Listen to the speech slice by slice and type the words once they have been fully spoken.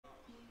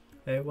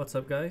Hey, what's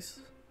up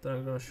guys? Today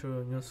I'm gonna show you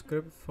a new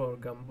script for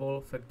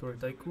Gumball Factory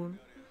Tycoon,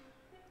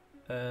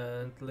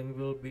 and link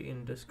will be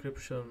in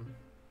description.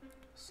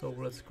 So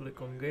let's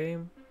click on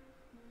game.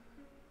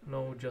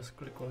 Now just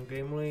click on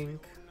game link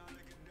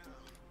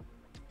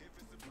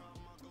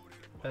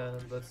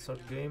and let's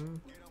start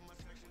game.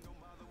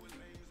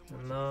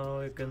 And now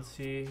you can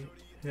see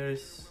here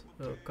is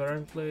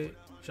currently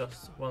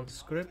just one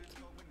script,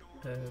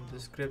 and the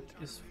script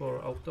is for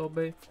Auto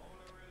Obby.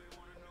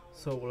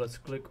 So let's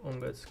click on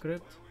get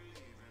script,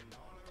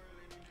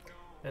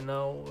 and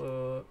now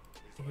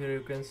here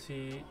you can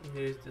see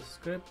here is the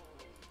script,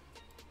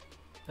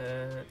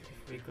 and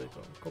if we click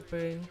on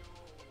copy,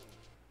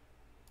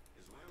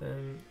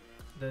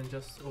 then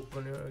just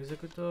open your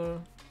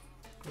executor,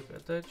 click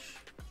attach.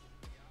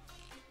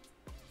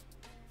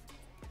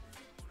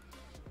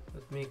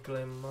 Let me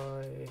claim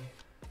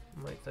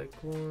my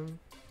tycoon,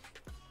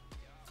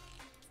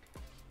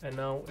 and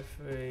now if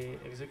we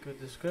execute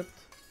the script,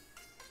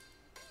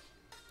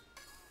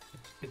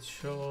 it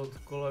should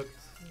collect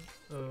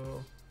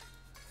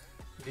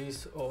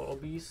these all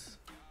obbies,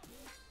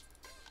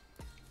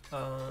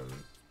 and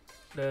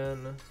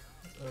then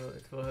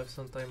it will have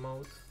some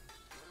timeout.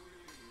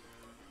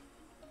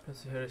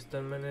 Because here is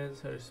 10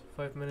 minutes, here is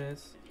 5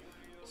 minutes.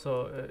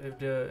 So if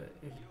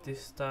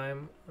this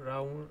time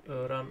run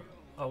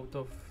out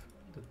of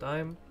the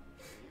time,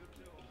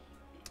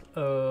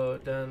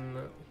 then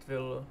it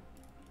will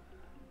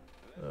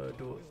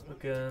do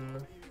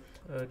again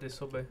this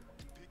obby.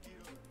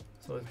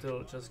 So it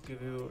will just give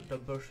you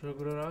double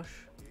sugar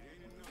rush,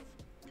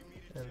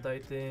 and I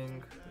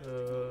think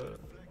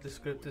this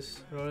script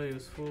is really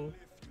useful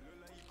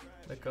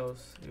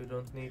because you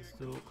don't need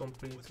to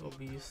complete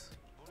obbies,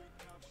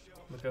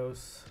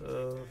 because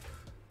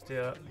they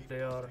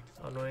are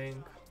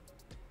annoying,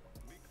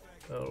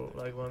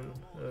 like one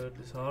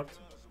this hard.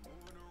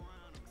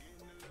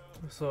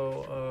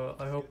 So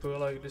I hope you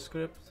like this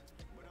script.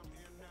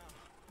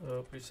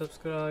 Please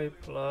subscribe,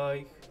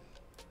 like,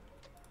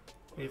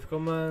 leave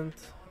comment,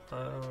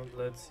 and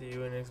let's see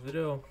you in next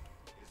video.